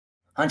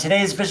On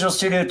today's Visual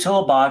Studio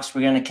Toolbox,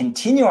 we're going to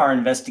continue our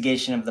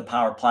investigation of the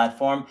Power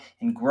Platform,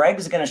 and Greg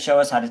is going to show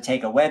us how to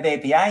take a web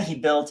API he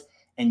built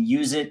and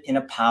use it in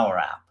a Power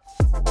App.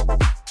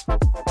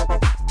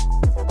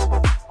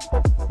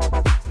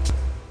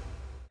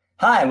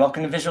 Hi,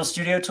 welcome to Visual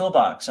Studio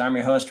Toolbox. I'm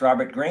your host,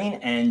 Robert Green,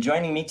 and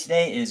joining me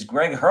today is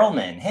Greg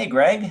Hurlman. Hey,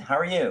 Greg, how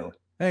are you?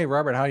 Hey,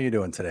 Robert, how are you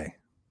doing today?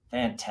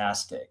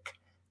 Fantastic.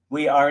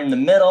 We are in the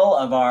middle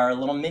of our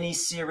little mini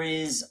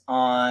series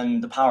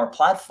on the Power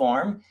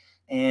Platform,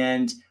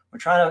 and we're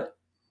trying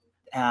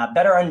to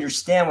better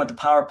understand what the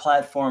Power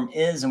Platform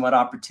is and what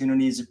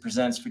opportunities it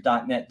presents for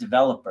 .NET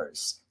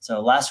developers.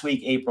 So last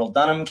week, April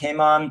Dunham came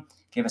on,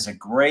 gave us a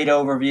great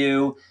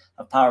overview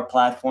of Power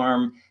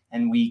Platform,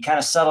 and we kind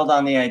of settled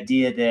on the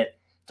idea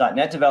that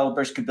 .NET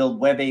developers could build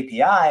web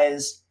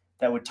APIs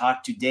that would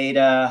talk to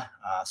data.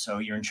 So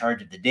you're in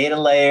charge of the data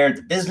layer,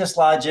 the business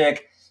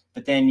logic,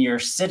 but then your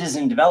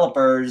citizen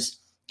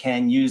developers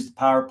can use the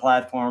Power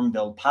Platform,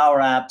 build Power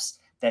Apps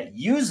that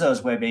use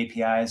those web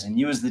APIs, and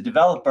you as the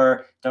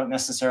developer don't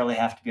necessarily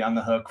have to be on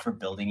the hook for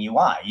building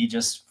UI. You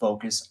just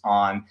focus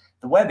on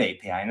the web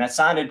API. And that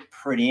sounded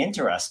pretty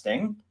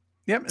interesting.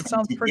 Yep, it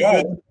sounds pretty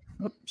good.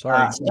 Oops,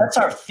 sorry. So that's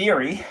our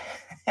theory.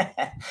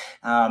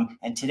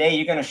 And today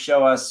you're going to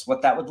show us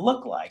what that would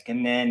look like.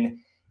 And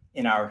then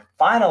in our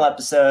final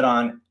episode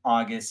on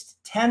August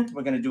 10th,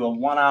 we're going to do a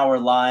 1-hour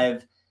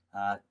live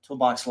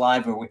Toolbox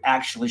Live where we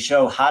actually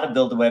show how to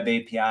build a web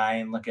API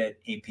and look at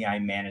API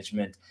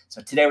management.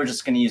 So today we're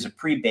just going to use a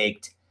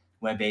pre-baked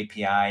web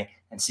API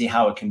and see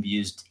how it can be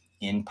used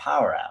in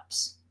Power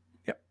Apps.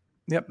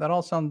 Yep, that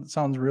all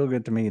sounds real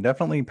good to me.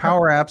 Definitely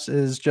Power Apps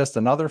is just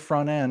another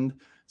front end,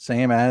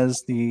 same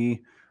as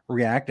the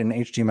React and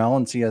HTML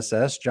and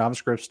CSS,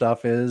 JavaScript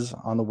stuff is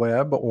on the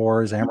web,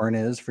 or Xamarin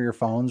is for your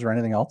phones or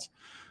anything else.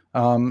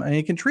 And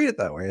you can treat it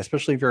that way,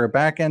 especially if you're a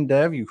back-end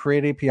dev, you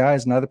create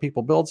APIs and other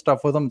people build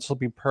stuff with them. This will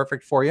be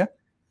perfect for you.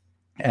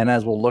 And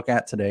as we'll look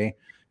at today,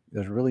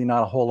 there's really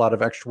not a whole lot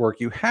of extra work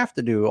you have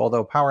to do,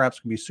 although Power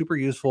Apps can be super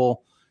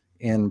useful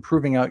in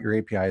proving out your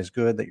API is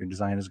good, that your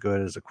design is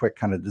good, as a quick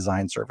kind of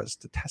design service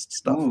to test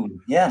stuff. Ooh,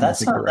 yeah,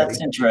 that's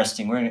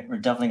interesting. We're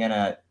definitely going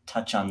to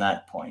touch on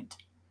that point.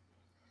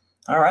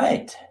 All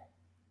right.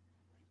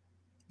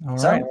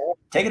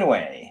 Take it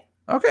away.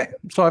 Okay,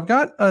 so I've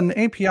got an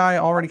API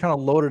already kind of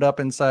loaded up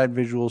inside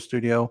Visual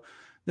Studio.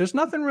 There's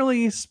nothing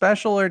really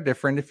special or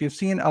different. If you've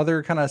seen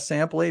other kind of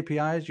sample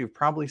APIs, you've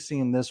probably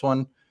seen this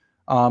one.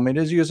 It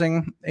is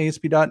using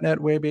ASP.NET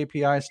Web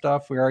API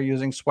stuff. We are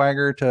using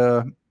Swagger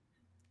to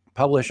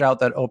publish out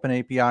that open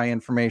API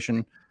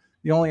information.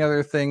 The only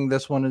other thing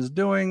this one is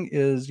doing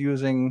is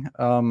using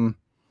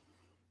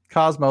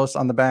Cosmos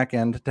on the back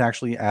end to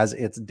actually as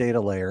its data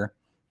layer.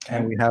 Okay.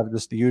 And we have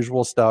just the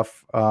usual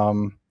stuff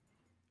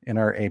in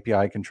our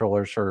API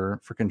controllers for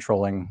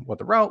controlling what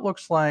the route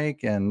looks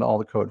like and all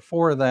the code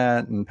for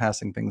that and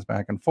passing things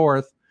back and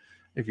forth.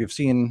 If you've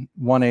seen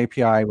one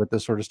API with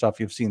this sort of stuff,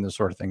 you've seen this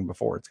sort of thing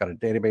before. It's got a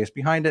database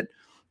behind it,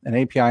 an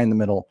API in the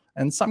middle,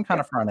 and some kind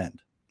of front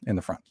end in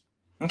the front.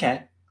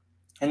 Okay.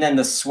 And then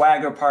the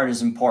Swagger part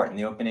is important.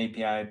 The open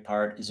API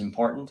part is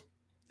important?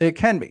 It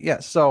can be,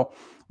 yes. So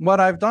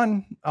what I've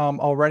done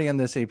already in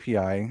this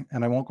API,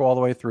 and I won't go all the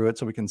way through it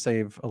so we can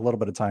save a little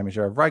bit of time, is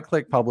I've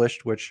right-click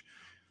published, which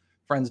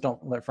friends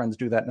don't let friends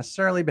do that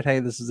necessarily, but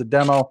hey, this is a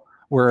demo.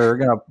 We're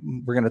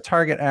gonna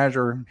target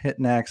Azure, hit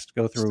next,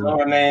 go through. Still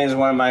remains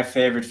one of my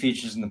favorite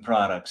features in the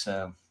product.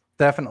 So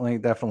definitely,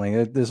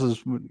 this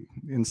is,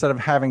 instead of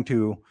having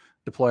to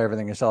deploy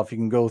everything yourself, you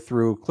can go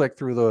through, click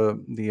through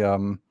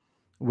the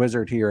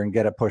wizard here and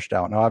get it pushed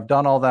out. Now I've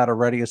done all that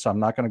already, so I'm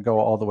not going to go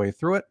all the way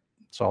through it.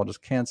 So I'll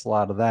just cancel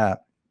out of that.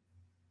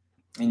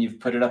 And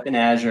you've put it up in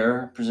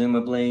Azure,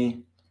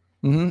 presumably.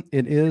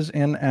 It is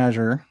in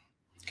Azure.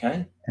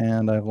 Okay.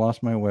 And I've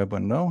lost my web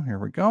window. Here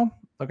we go.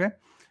 Okay.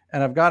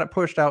 And I've got it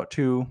pushed out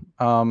to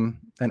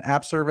an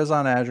app service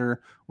on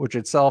Azure, which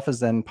itself is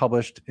then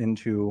published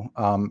into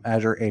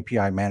Azure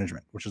API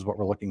management, which is what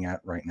we're looking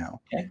at right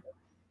now. Okay.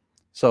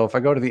 So if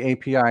I go to the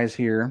APIs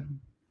here,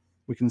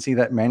 we can see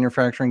that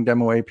manufacturing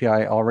demo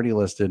API already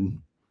listed.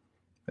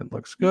 It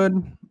looks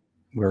good.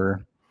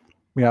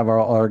 We have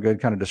all our good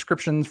kind of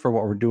descriptions for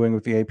what we're doing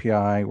with the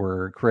API.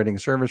 We're creating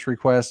service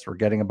requests. We're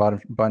getting about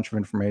a bunch of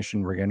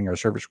information. We're getting our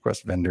service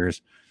request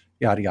vendors,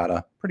 yada,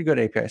 yada. Pretty good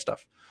API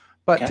stuff.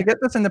 But to get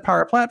this in the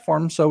Power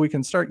Platform so we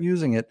can start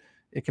using it,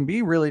 it can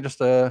be really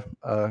just a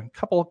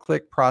couple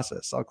click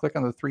process. I'll click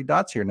on the 3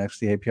 dots here next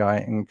to the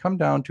API and come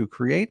down to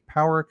Create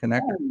Power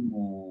Connector.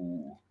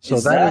 Ooh. So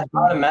is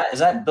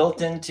that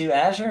built into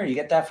Azure? You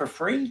get that for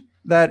free?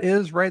 That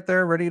is right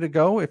there, ready to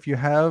go. If you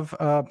have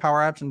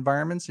Power Apps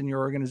environments in your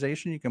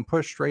organization, you can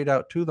push straight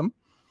out to them.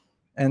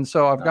 And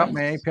so I've got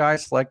my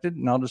API selected,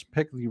 and I'll just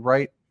pick the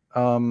right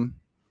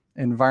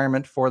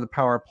environment for the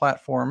Power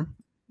Platform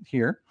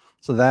here,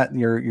 so that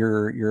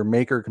your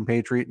maker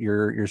compatriot,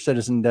 your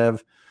citizen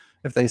dev,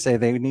 if they say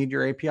they need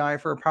your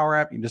API for a Power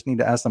App, you just need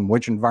to ask them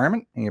which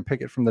environment, and you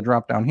pick it from the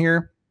drop down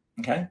here.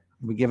 Okay.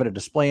 We give it a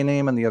display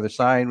name on the other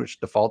side, which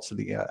defaults to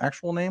the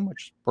actual name,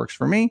 which works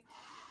for me.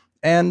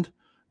 And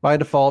by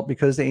default,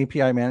 because the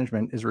API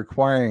management is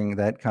requiring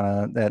that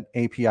that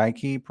API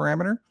key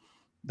parameter,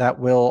 that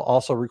will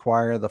also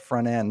require the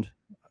front end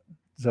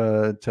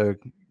to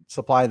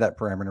supply that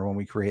parameter when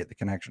we create the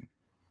connection.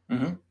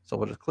 So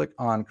we'll just click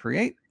on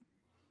create,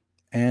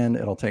 and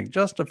it'll take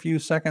just a few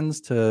seconds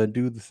to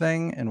do the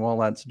thing. And while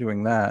that's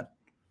doing that,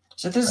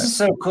 so this is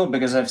so cool,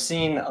 because I've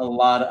seen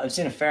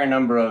a fair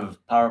number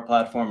of Power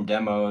Platform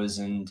demos,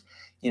 and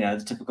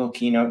the typical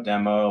keynote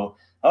demo.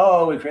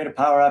 Oh, we create a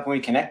Power App and we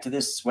connect to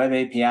this web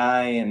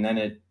API, and then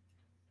it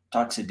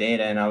talks to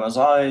data. And I was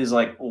always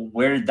like, well,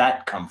 where did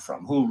that come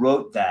from? Who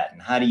wrote that?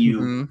 And how do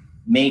you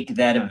make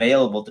that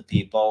available to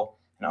people?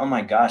 And oh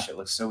my gosh, it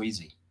looks so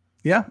easy.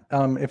 Yeah.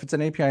 If it's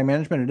an API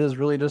management, it is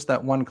really just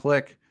that one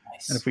click.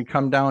 Nice. And if we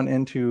come down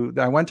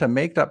I went to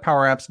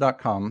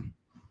make.powerapps.com.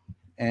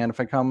 And if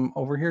I come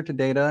over here to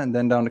data and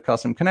then down to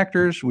custom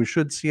connectors, we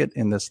should see it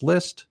in this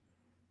list.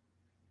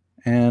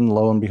 And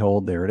lo and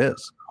behold, there it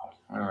is.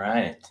 All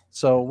right.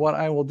 So what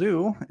I will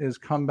do is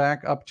come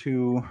back up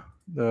to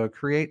the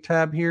create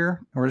tab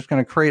here. And we're just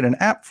going to create an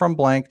app from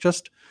blank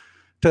just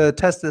to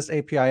test this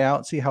API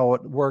out, see how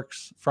it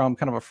works from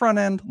kind of a front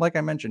end. Like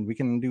I mentioned, we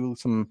can do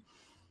some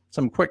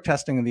quick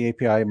testing of the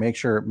API, make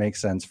sure it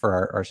makes sense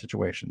for our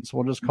situation. So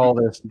we'll just call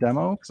this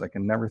demo, because I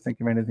can never think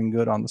of anything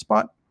good on the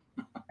spot,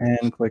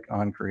 and click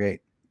on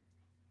create.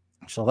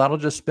 So that'll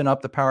just spin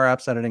up the Power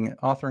Apps editing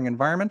authoring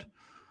environment,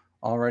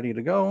 all ready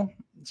to go.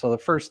 So the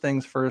first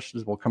things first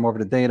is we'll come over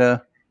to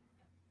data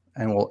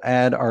and we'll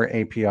add our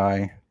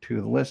API to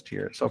the list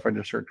here. So if I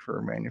just search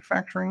for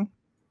manufacturing,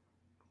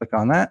 click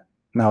on that.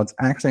 Now it's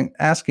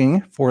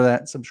asking for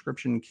that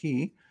subscription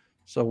key.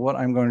 So what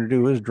I'm going to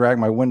do is drag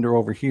my window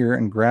over here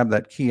and grab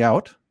that key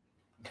out.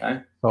 Okay.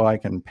 So I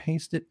can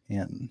paste it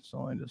in.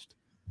 So I just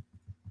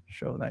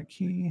show that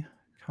key,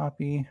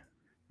 copy,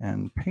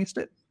 and paste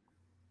it,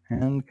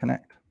 and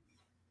connect.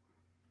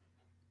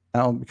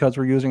 Now, because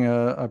we're using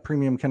a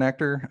premium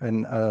connector,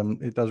 and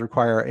it does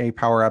require a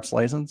Power Apps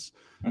license,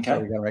 so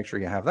we got to make sure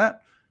you have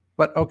that.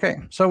 But okay,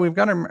 so we've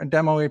got a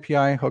demo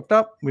API hooked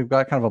up. We've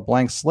got kind of a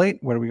blank slate.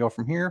 Where do we go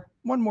from here?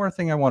 One more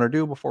thing I want to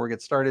do before we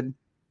get started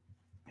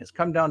is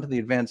come down to the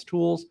advanced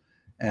tools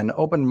and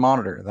open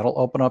Monitor. That'll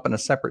open up in a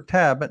separate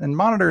tab. And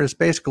Monitor is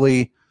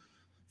basically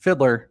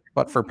Fiddler,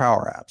 but for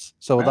Power Apps.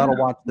 So that'll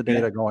watch the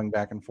data going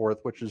back and forth,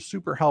 which is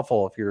super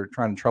helpful if you're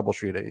trying to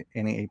troubleshoot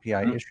any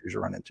API issues you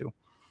run into.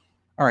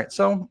 All right,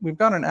 so we've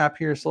got an app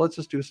here. So let's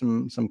just do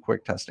some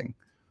quick testing.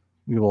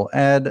 We will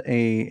add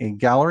a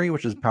gallery,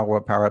 which is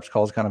what Power Apps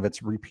calls kind of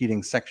its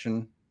repeating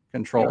section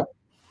control. Yeah.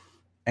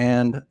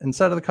 And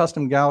instead of the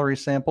custom gallery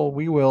sample,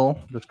 we will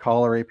just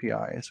call our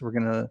API. So we're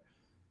going to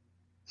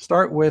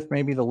start with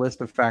maybe the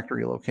list of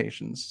factory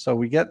locations. So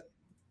we get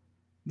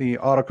the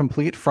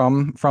autocomplete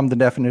from the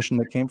definition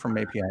that came from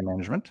API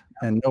management,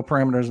 and no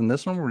parameters in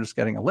this one. We're just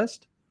getting a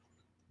list,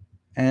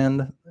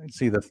 and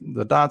see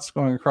the dots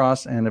going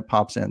across, and it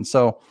pops in.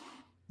 So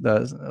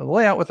the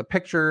layout with a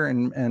picture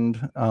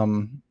and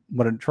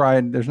what it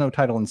tried, there's no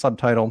title and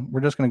subtitle. We're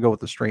just going to go with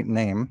the straight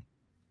name.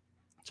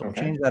 So we'll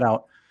change that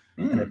out,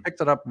 and it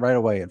picked it up right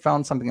away. It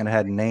found something that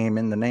had name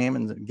in the name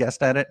and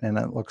guessed at it, and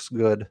it looks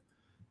good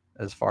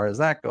as far as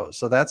that goes.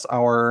 So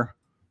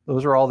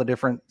those are all the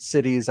different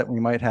cities that we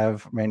might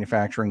have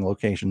manufacturing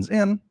locations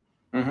in.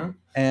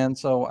 And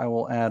so I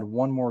will add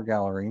one more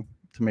gallery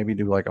to maybe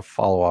do like a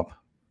follow-up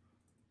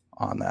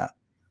on that.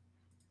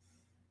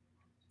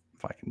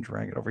 If I can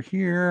drag it over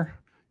here,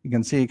 you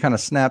can see it kind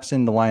of snaps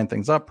in to line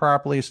things up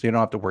properly, so you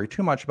don't have to worry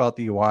too much about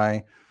the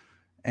UI.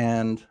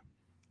 And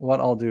what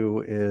I'll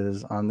do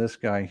is on this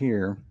guy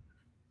here,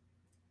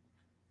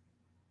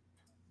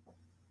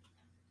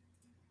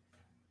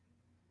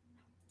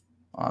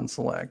 on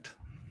select,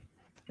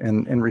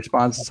 and in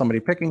response to somebody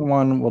picking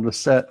one, we'll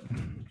just set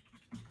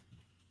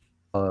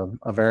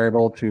a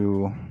variable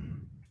to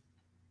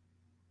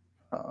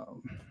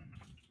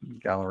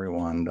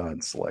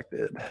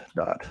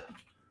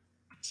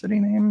gallery1.selected.city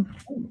name.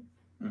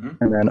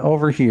 And then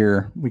over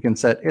here, we can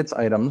set its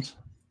items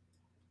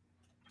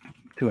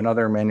to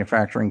another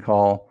manufacturing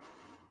call,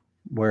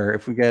 where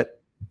if we get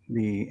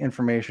the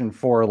information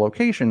for a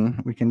location,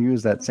 we can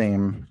use that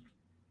same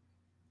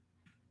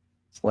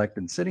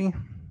selected city.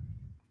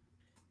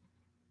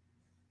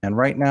 And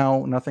right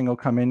now, nothing will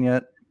come in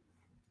yet.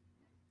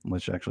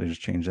 Let's actually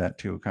just change that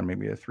to kind of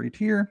maybe a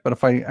 3-tier. But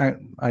if I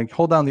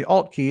hold down the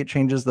Alt key, it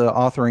changes the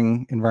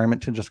authoring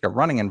environment to just a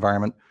running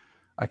environment.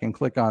 I can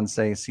click on,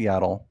 say,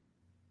 Seattle,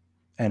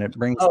 and it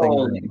brings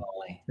things in.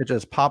 It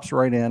just pops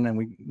right in, and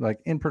we like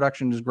in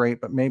production is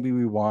great, but maybe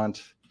we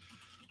want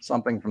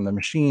something from the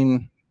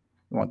machine.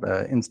 We want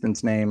the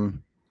instance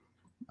name.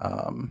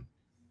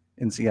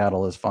 In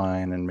Seattle is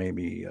fine, and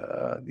maybe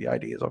the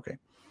ID is okay.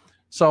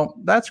 So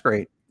that's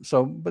great.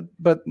 So,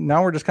 but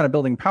now we're just kind of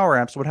building Power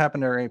Apps. What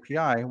happened to our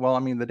API? Well, I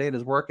mean, the data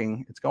is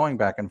working. It's going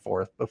back and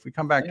forth. But if we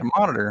come back to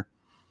Monitor,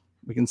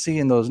 we can see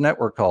in those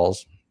network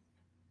calls,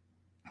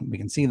 we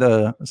can see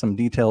some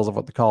details of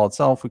what the call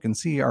itself. We can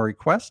see our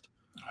request.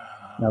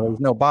 Now, there's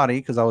no body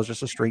because that was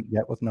just a straight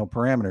get with no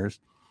parameters.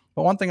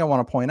 But one thing I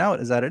want to point out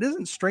is that it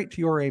isn't straight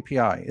to your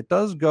API. It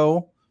does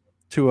go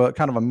to a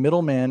kind of a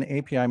middleman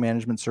API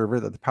management server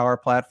that the Power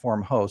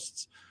Platform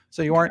hosts.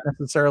 So you aren't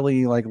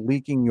necessarily like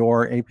leaking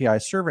your API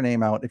server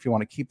name out if you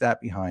want to keep that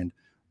behind.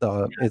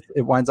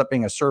 It winds up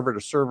being a server to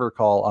server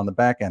call on the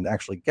back end to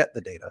actually get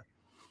the data.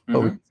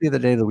 But we can see the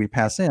data that we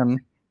pass in,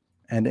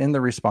 and in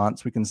the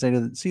response, we can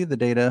see the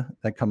data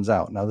that comes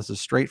out. Now, this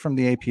is straight from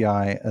the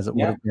API as it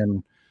would have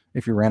been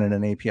if you ran it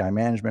in API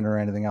management or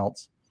anything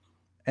else.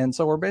 And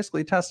so we're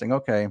basically testing,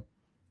 okay,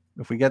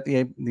 if we get the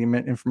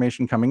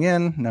information coming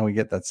in, now we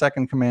get that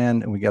second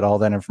command and we get all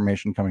that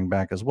information coming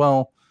back as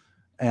well.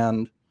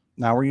 And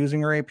now we're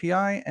using our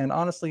API. And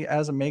honestly,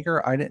 as a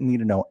maker, I didn't need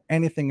to know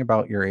anything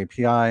about your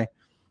API.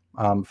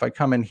 If I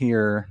come in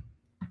here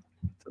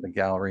to the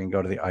gallery and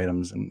go to the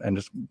items and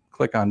just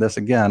click on this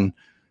again,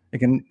 it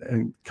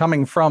can,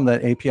 coming from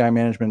that API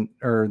management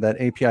or that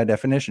API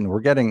definition, we're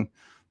getting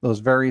those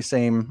very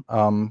same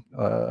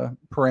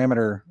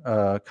parameter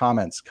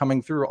comments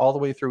coming through all the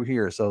way through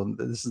here. So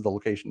this is the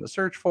location to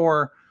search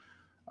for.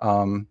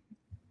 And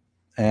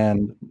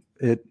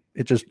it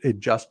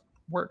just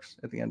works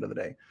at the end of the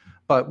day.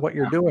 But what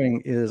you're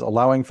doing is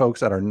allowing folks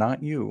that are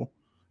not you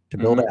to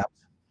build apps,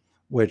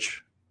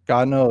 which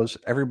God knows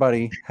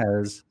everybody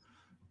has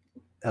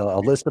a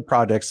list of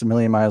projects a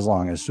million miles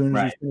long. As soon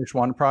as you finish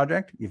one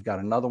project, you've got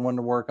another one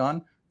to work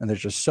on. And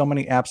there's just so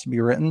many apps to be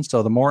written.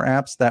 So the more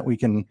apps that we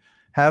can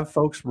have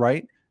folks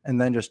write and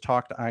then just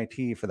talk to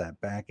IT for that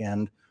back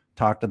end,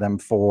 talk to them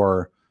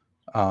for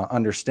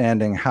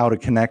understanding how to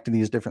connect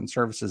these different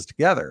services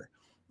together,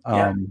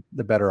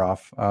 the better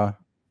off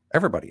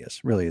everybody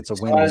is. Really, it's a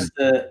win-win.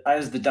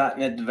 As the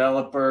 .NET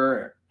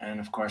developer, and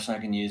of course I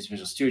can use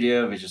Visual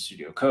Studio, Visual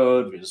Studio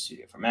Code, Visual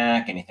Studio for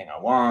Mac, anything I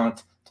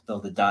want to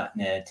build a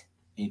 .NET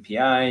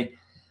API.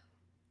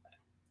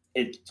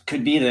 It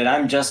could be that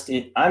I'm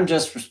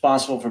just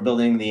responsible for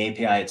building the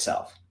API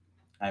itself.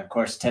 I, of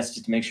course, test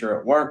it to make sure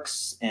it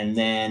works, and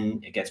then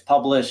it gets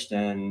published,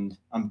 and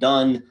I'm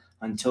done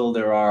until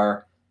there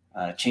are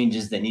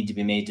changes that need to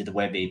be made to the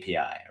web API,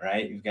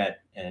 right? You've got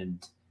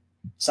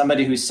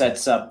somebody who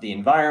sets up the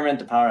environment,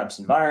 the Power Apps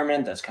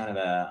environment. That's kind of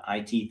a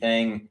IT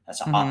thing.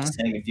 That's an ops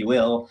thing, if you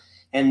will.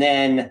 And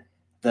then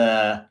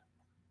the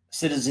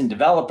citizen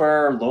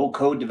developer,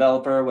 low-code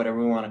developer, whatever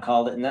we want to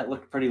call it. And that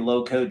looked pretty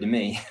low-code to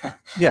me.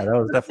 Yeah, that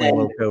was definitely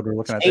low-code we're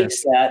looking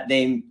at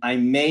there. I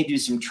may do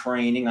some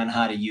training on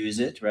how to use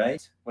it,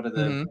 right? What are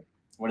the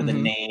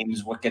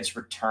names? What gets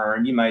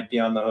returned? You might be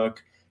on the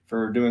hook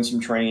for doing some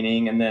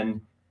training and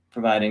then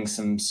providing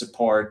some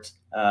support,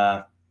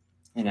 or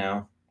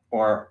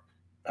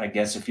I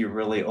guess if you're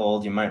really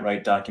old, you might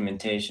write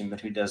documentation, but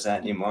who does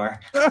that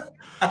anymore?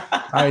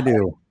 I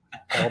do.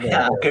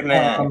 Yeah, good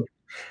man.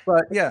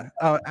 But yeah,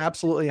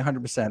 absolutely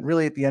 100%.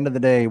 Really, at the end of the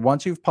day,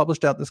 once you've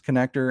published out this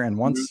connector and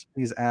once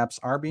these apps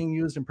are being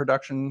used in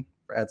production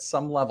at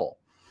some level,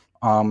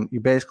 you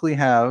basically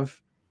have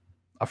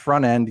a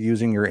front end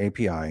using your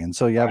API. And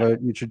so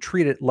you should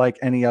treat it like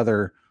any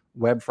other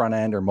web front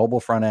end or mobile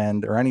front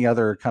end or any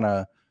other kind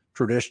of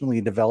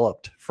traditionally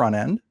developed front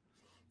end.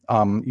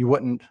 You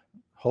wouldn't,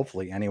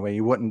 hopefully anyway,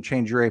 you wouldn't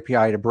change your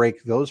API to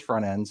break those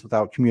front ends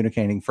without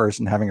communicating first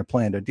and having a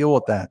plan to deal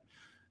with that.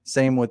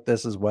 Same with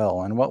this as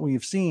well. And what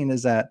we've seen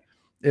is that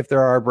if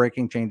there are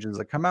breaking changes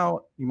that come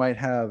out, you might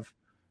have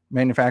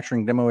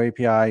manufacturing demo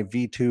API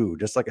v2,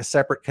 just like a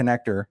separate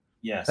connector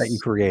that you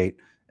create.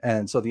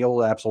 And so the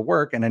old apps will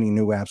work and any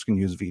new apps can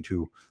use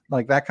v2.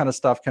 Like that kind of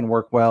stuff can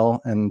work well.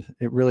 And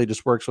it really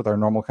just works with our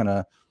normal kind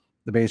of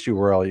the base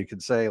URL. You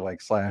could say like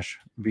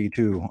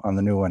 /v2 on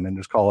the new one and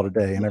just call it a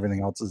day and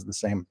everything else is the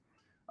same.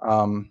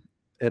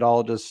 It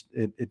all just,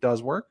 it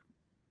does work.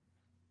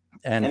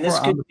 And this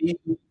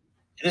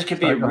could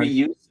be a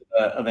reuse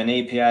of an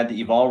API that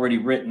you've already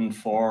written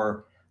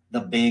for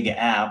the big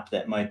app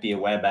that might be a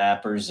web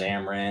app or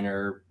Xamarin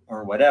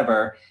or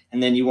whatever.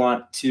 And then you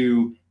want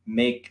to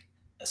make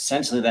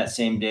essentially that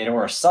same data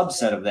or a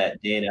subset of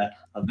that data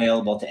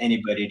available to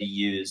anybody to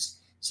use.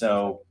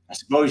 So I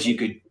suppose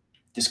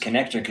this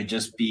connector could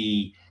just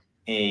be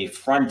a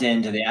front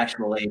end to the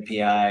actual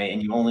API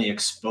and you only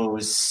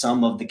expose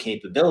some of the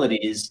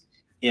capabilities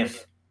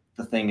if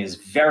the thing is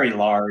very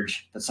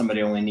large that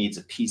somebody only needs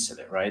a piece of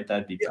it, right?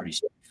 That'd be pretty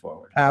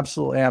straightforward.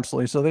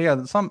 Absolutely.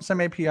 So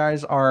some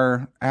APIs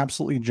are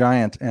absolutely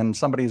giant and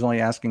somebody's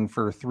only asking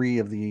for 3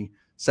 of the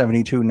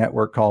 72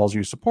 network calls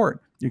you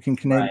support. You can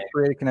create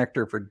a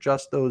connector for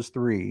just those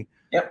 3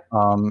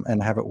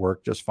 and have it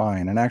work just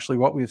fine. And actually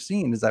what we've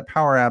seen is that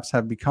Power Apps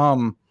have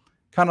become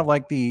kind of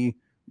like the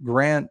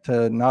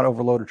to not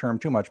overload a term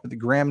too much, but the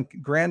grand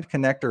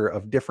connector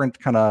of different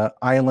kind of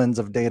islands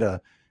of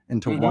data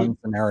into one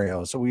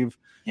scenario. So we've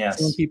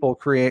seen people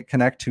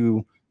connect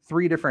to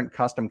 3 different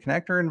custom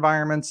connector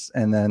environments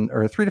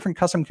or 3 different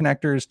custom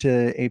connectors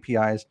to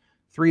APIs,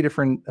 3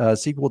 different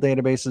SQL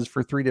databases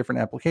for 3 different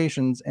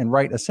applications and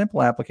write a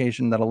simple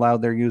application that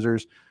allowed their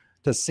users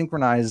to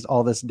synchronize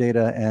all this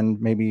data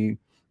and maybe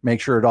make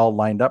sure it all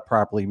lined up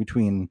properly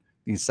between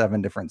these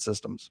 7 different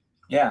systems.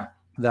 Yeah.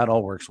 That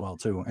all works well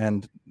too.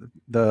 And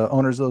the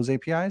owners of those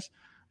APIs,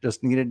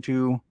 just needed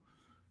to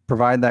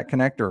provide that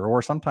connector,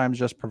 or sometimes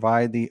just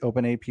provide the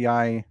open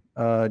API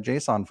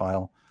JSON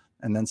file,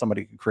 and then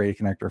somebody could create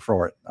a connector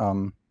for it.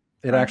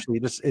 It actually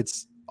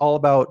it's all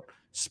about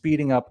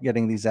speeding up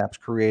getting these apps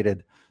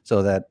created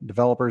so that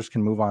developers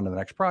can move on to the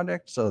next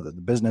project, so that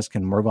the business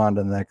can move on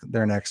to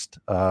their next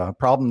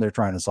problem they're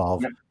trying to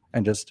solve,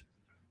 and just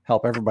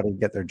help everybody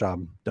get their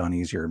job done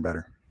easier and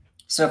better.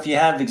 So if you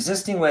have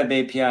existing web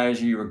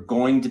APIs, or you were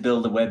going to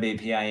build a web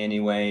API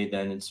anyway,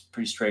 then it's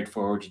pretty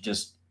straightforward to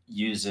just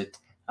use it.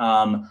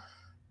 There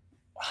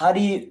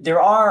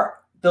are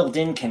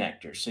built-in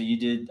connectors. So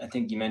I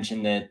think you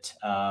mentioned that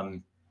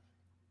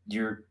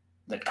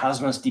that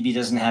Cosmos DB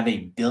doesn't have a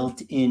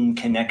built-in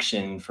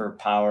connection for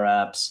Power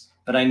Apps,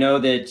 but I know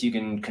that you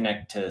can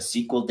connect to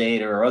SQL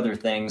data or other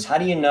things. How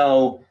do you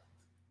know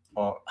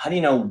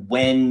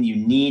when you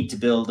need to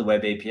build a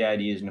web API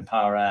to use in a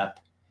Power App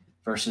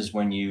versus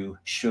when you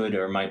should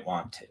or might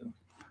want to?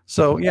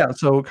 So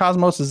so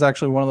Cosmos is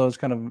actually one of those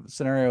kind of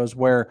scenarios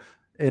where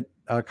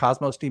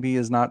Cosmos DB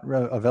is not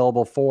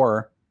available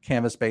for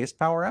Canvas-based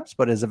Power Apps,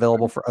 but is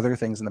available for other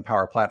things in the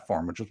Power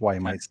Platform, which is why you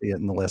might see it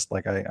in the list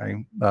like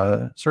I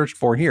searched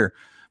for here.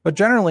 But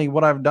generally,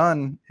 what I've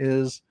done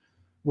is,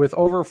 with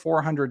over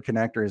 400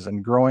 connectors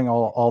and growing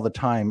all the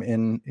time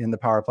in the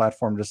Power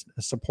Platform, just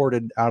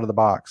supported out of the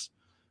box,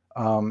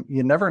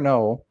 you never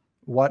know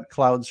what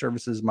cloud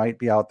services might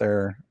be out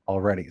there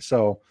already.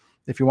 So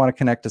if you want to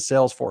connect to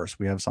Salesforce,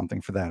 we have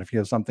something for that. If you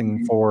have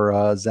something for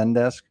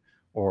Zendesk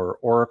or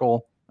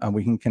Oracle,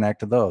 we can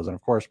connect to those. And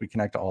of course, we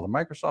connect to all the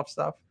Microsoft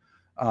stuff.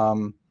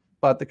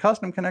 But the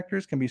custom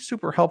connectors can be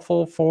super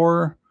helpful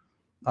for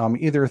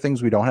either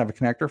things we don't have a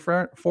connector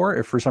for.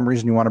 If for some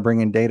reason you want to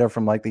bring in data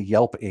from like the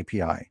Yelp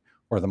API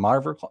or the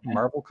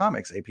Marvel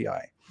Comics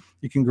API,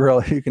 you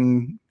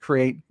can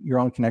create your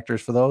own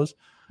connectors for those.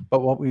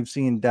 But what we've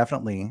seen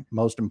definitely,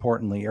 most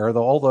importantly, are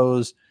all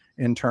those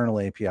internal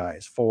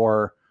APIs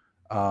for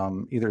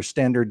either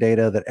standard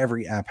data that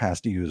every app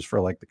has to use for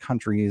like the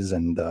countries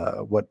and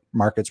what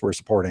markets we're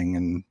supporting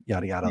and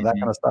yada yada, that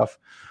kind of stuff,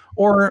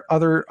 or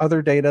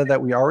other data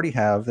that we already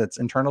have that's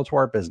internal to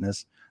our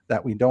business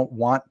that we don't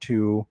want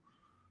to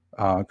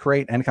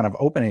create any kind of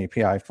open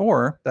API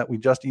for, that we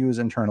just use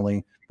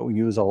internally, but we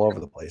use all over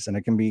the place. And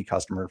it can be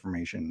customer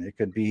information, it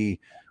could be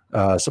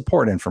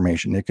support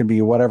information, it could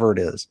be whatever it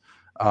is.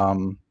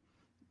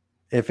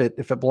 If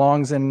it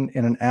belongs in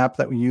an app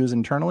that we use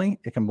internally,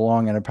 it can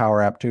belong in a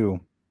Power App too.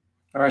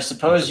 Or I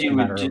suppose you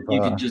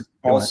could just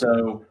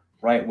also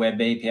write web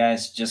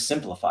APIs, just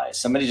simplify.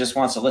 Somebody just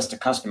wants a list of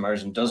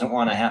customers and doesn't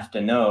want to have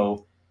to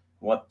know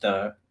what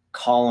the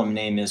column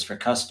name is for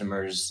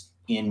customers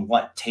in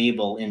what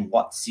table, in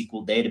what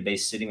SQL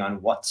database, sitting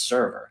on what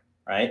server,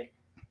 right?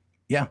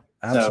 Yeah,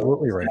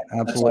 absolutely right.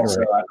 Absolutely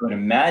also, right. I would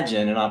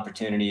imagine an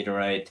opportunity to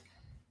write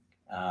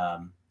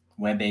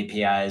web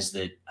APIs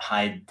that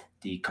hide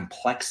the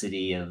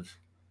complexity of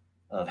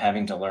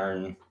having to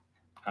learn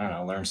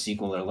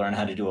SQL or learn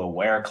how to do a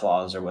where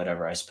clause or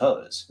whatever, I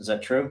suppose. Is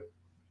that true?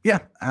 Yeah,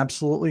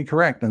 absolutely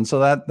correct. And so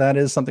that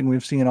is something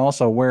we've seen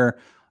also, where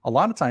a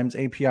lot of times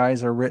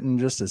APIs are written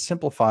just to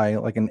simplify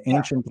like an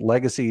ancient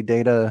legacy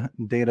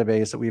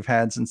database that we've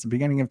had since the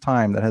beginning of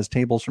time that has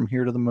tables from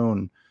here to the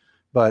moon.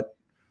 But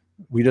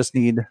we just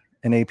need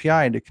an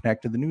API to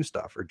connect to the new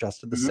stuff, or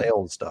just to the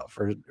sales stuff,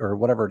 or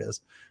whatever it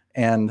is.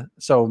 And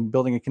so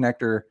building a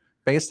connector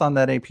based on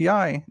that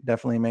API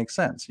definitely makes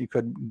sense. You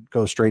could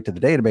go straight to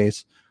the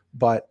database,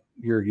 but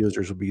your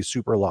users would be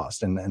super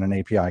lost, and an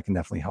API can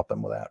definitely help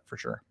them with that for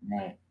sure.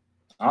 Right.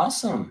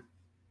 Awesome.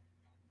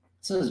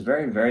 This is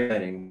very, very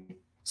exciting.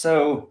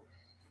 So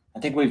I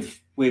think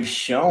we've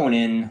shown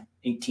in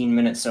 18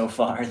 minutes so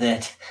far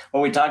that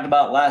what we talked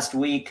about last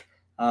week,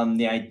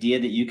 the idea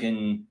that you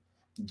can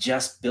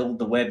just build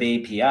the web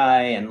API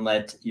and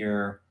let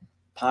your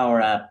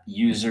Power App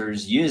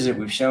users use it.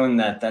 We've shown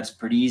that that's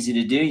pretty easy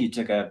to do. You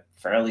took a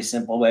fairly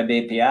simple web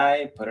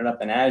API, put it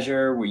up in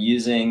Azure. We're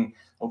using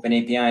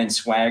OpenAPI and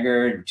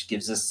Swagger, which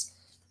gives us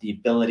the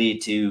ability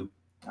to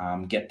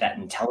get that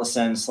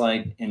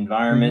IntelliSense-like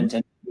environment.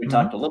 And we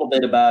talked a little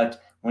bit about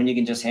when you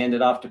can just hand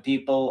it off to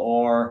people,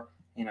 or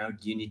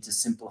you need to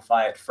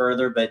simplify it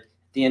further. But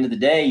at the end of the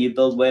day, you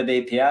build web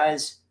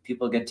APIs,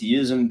 people get to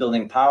use them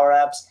building Power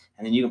Apps,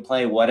 and then you can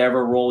play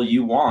whatever role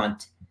you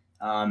want,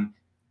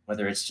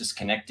 whether it's just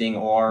connecting,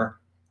 or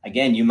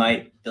again, you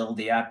might build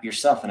the app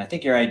yourself. And I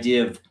think your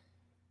idea of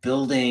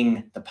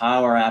building the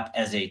Power App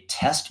as a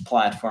test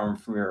platform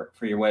for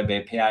your web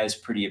API is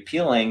pretty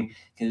appealing,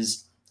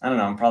 because I don't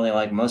know, I'm probably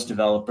like most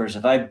developers.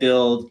 If I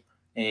build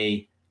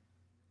a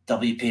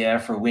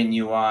WPF or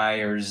WinUI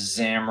or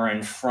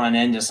Xamarin front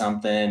end to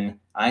something,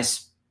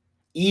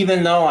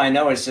 even though I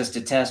know it's just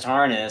a test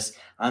harness,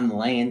 I'm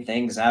laying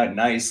things out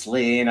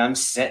nicely and I'm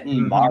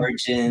setting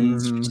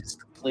margins, which is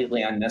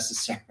completely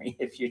unnecessary.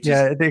 If you're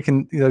just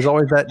there's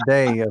always that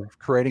day of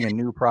creating a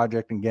new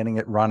project and getting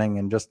it running,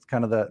 and just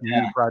kind of the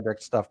new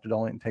project stuff that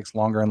only takes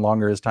longer and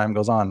longer as time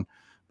goes on.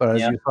 But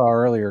as you saw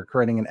earlier,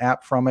 creating an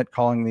app from it,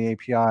 calling the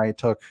API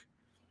took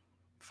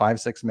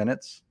 5-6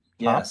 minutes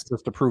top Yes.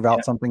 just to prove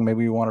out something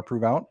maybe you want to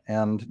prove out.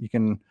 And you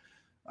can,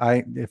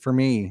 for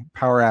me,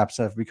 Power Apps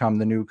have become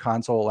the new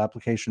console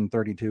application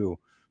 32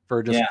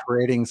 for just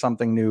creating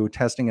something new,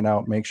 testing it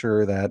out, make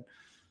sure that,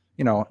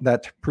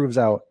 that proves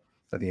out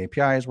that the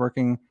API is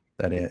working,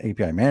 that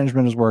API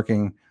management is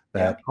working,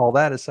 that all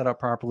that is set up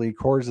properly,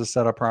 cores is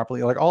set up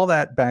properly, like all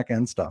that back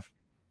end stuff.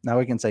 Now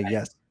we can say,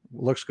 yes,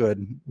 looks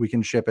good. We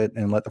can ship it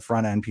and let the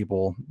front end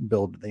people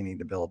build what they need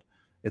to build.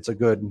 It's a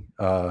good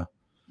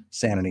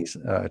sanity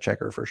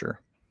checker for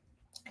sure.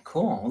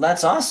 Cool. Well,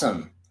 that's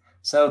awesome.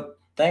 So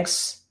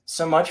thanks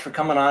so much for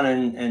coming on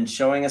and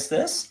showing us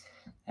this.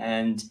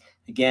 And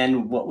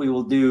again, what we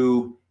will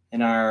do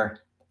in our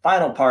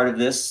final part of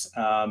this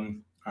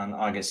on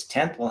August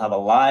 10th, we'll have a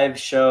live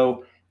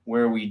show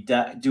where we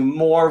do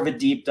more of a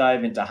deep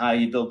dive into how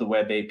you build the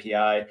web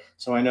API.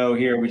 So I know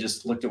here we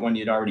just looked at one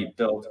you'd already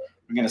built.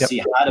 We're going to see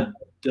how to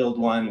build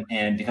one.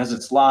 And because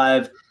it's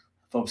live,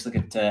 folks that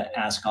get to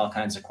ask all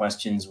kinds of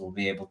questions will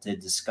be able to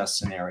discuss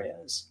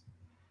scenarios.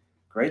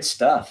 Great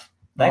stuff.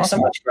 Thanks so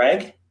much,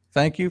 Greg.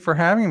 Thank you for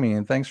having me.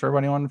 And thanks for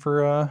everyone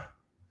for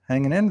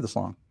hanging in this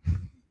long.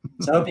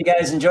 So I hope you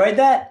guys enjoyed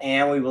that.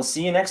 And we will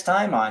see you next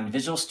time on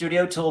Visual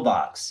Studio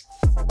Toolbox.